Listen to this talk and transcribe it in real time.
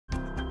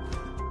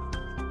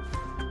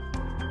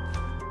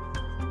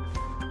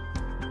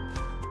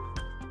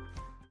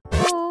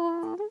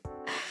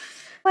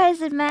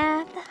guys in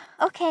math.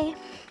 Okay.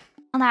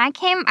 Hold on, I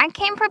came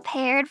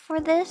prepared for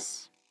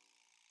this.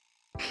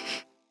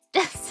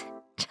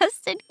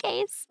 just in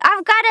case.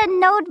 I've got a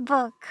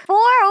notebook. 4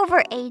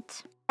 over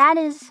 8. That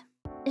is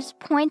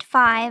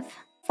 0.5.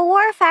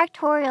 4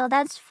 factorial.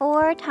 That's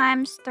 4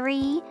 times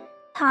 3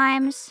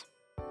 times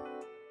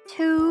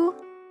 2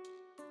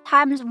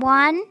 times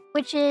 1,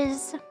 which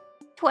is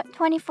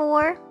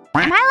 24. Am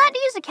I allowed to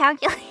use a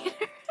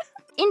calculator?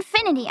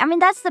 Infinity. I mean,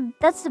 that's the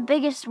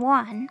biggest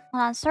one.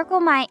 Hold on, circle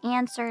my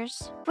answers.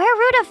 Square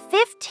root of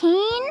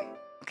 15?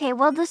 Okay,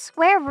 well, the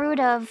square root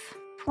of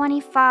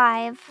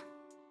 25.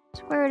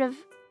 Square root of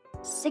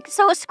 6.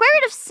 So a square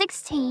root of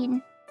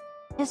 16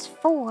 is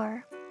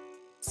 4.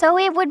 So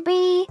it would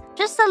be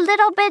just a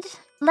little bit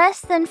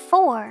less than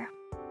 4.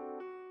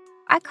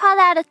 I call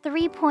that a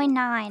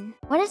 3.9.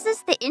 What is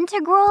this? The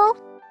integral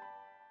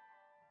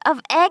of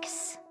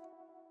x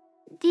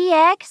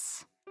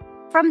dx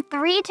from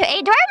 3 to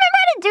 8. Do I remember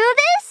how to do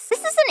this?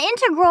 This is an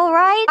integral,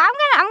 right?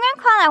 I'm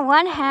gonna call that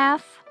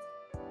 1/2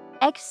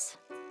 x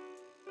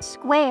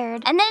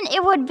squared. And then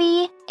it would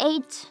be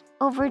 8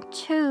 over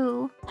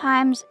 2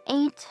 times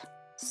 8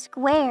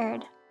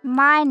 squared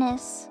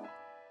minus...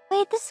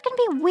 Wait, this is gonna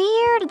be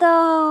weird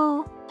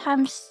though.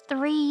 Times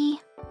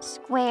 3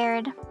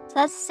 squared. So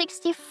that's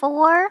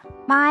 64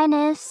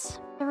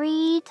 minus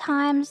 3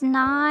 times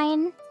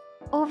 9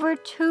 over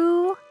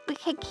 2. We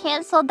can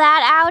cancel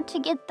that out to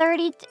get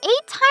 30. 8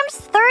 times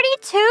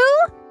 32?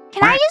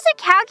 Can I use a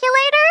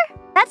calculator?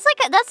 That's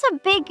a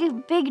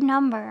big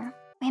number.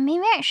 Wait,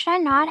 maybe should I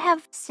not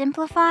have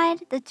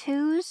simplified the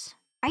 2's?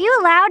 Are you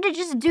allowed to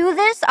just do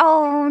this?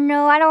 Oh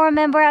no, I don't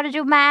remember how to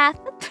do math.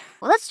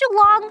 Well, let's do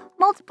long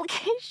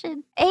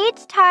multiplication.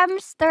 8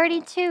 times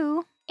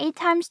 32. 8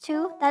 times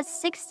 2, that's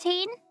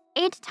 16.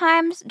 8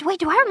 times... Wait,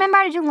 do I remember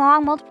how to do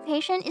long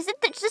multiplication? Is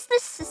it just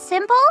this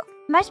simple?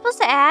 Am I supposed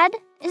to add?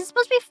 Is it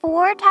supposed to be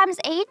 4 times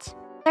 8?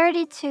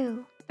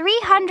 32.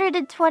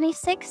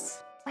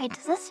 326. Wait,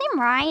 does that seem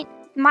right?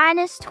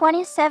 Minus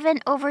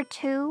 27 over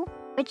 2,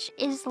 which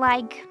is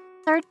like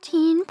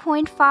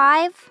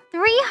 13.5.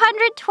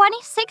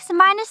 326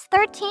 minus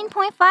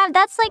 13.5,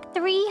 that's like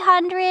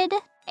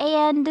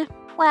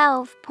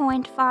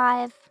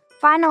 312.5.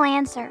 Final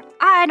answer.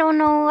 I don't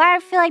know. I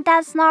feel like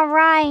that's not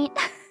right.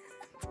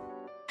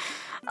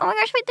 Oh my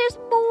gosh, wait, there's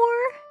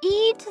more.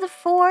 E to the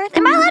 4th.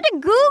 Am I allowed to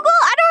Google?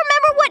 I don't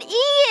remember what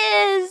E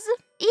is.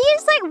 E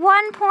is like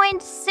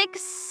 1.6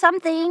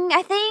 something,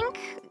 I think.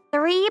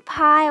 3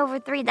 pi over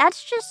 3.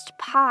 That's just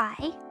pi.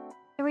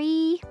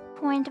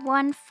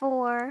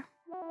 3.14,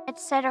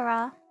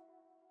 etc.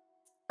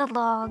 The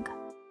log.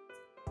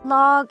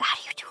 Log. How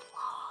do you do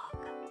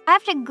log? I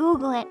have to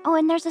Google it. Oh,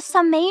 and there's a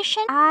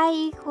summation. I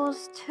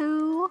equals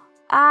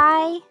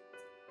 2I.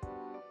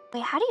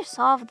 Wait, how do you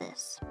solve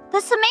this?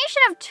 The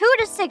summation of 2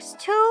 to 6.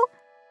 2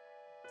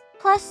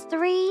 plus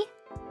 3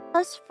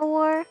 plus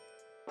 4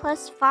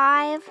 plus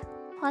 5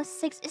 plus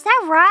 6. Is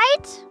that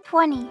right?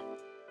 20.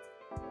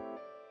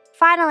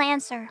 Final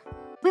answer.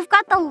 We've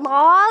got the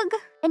log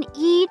and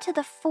e to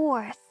the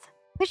 4th,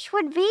 which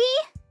would be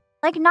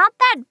like not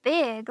that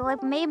big.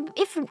 Like maybe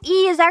if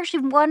e is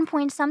actually 1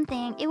 point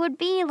something, it would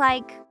be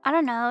like, I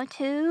don't know,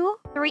 2,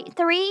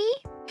 3,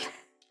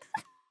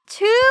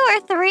 2 or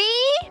 3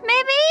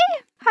 maybe?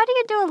 How do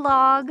you do a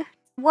log?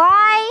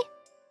 Y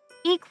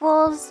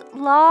equals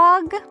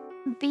log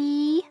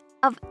b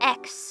of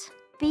x.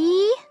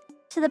 B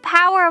to the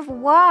power of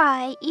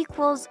y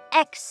equals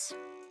x.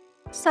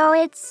 So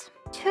it's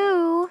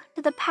 2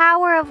 to the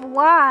power of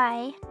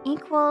y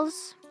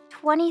equals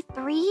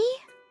 23?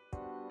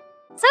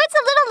 So it's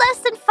a little less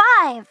than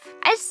 5.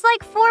 It's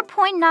like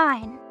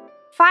 4.9.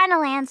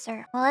 Final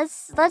answer. Well,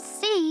 let's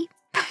see.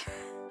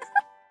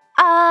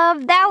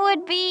 That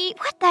would be...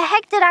 What the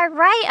heck did I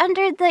write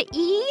under the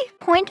e?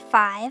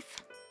 0.5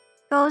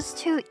 goes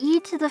to e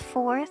to the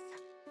 4th.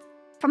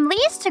 From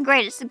least to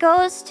greatest, it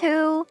goes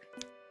to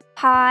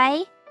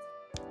pi,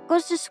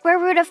 goes to square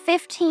root of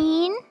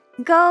 15,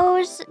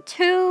 goes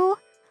to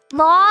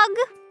log,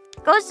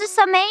 goes to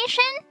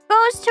summation,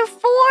 goes to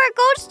 4,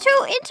 goes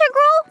to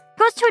integral,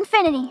 goes to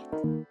infinity.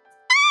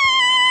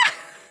 Ah!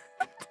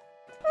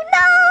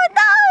 No!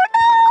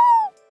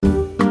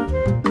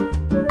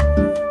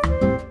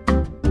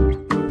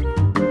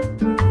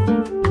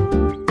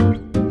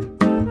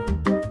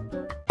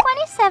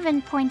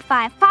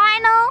 7.5.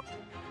 Final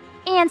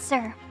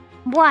answer.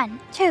 1,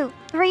 2,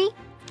 3,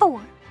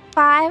 4,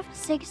 5,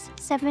 6,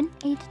 7,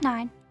 8,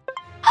 9.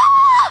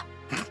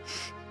 I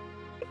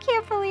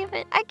can't believe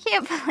it. I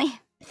can't believe it.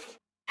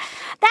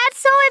 That's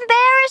so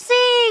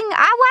embarrassing.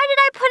 Why did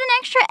I put an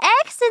extra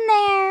X in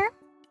there?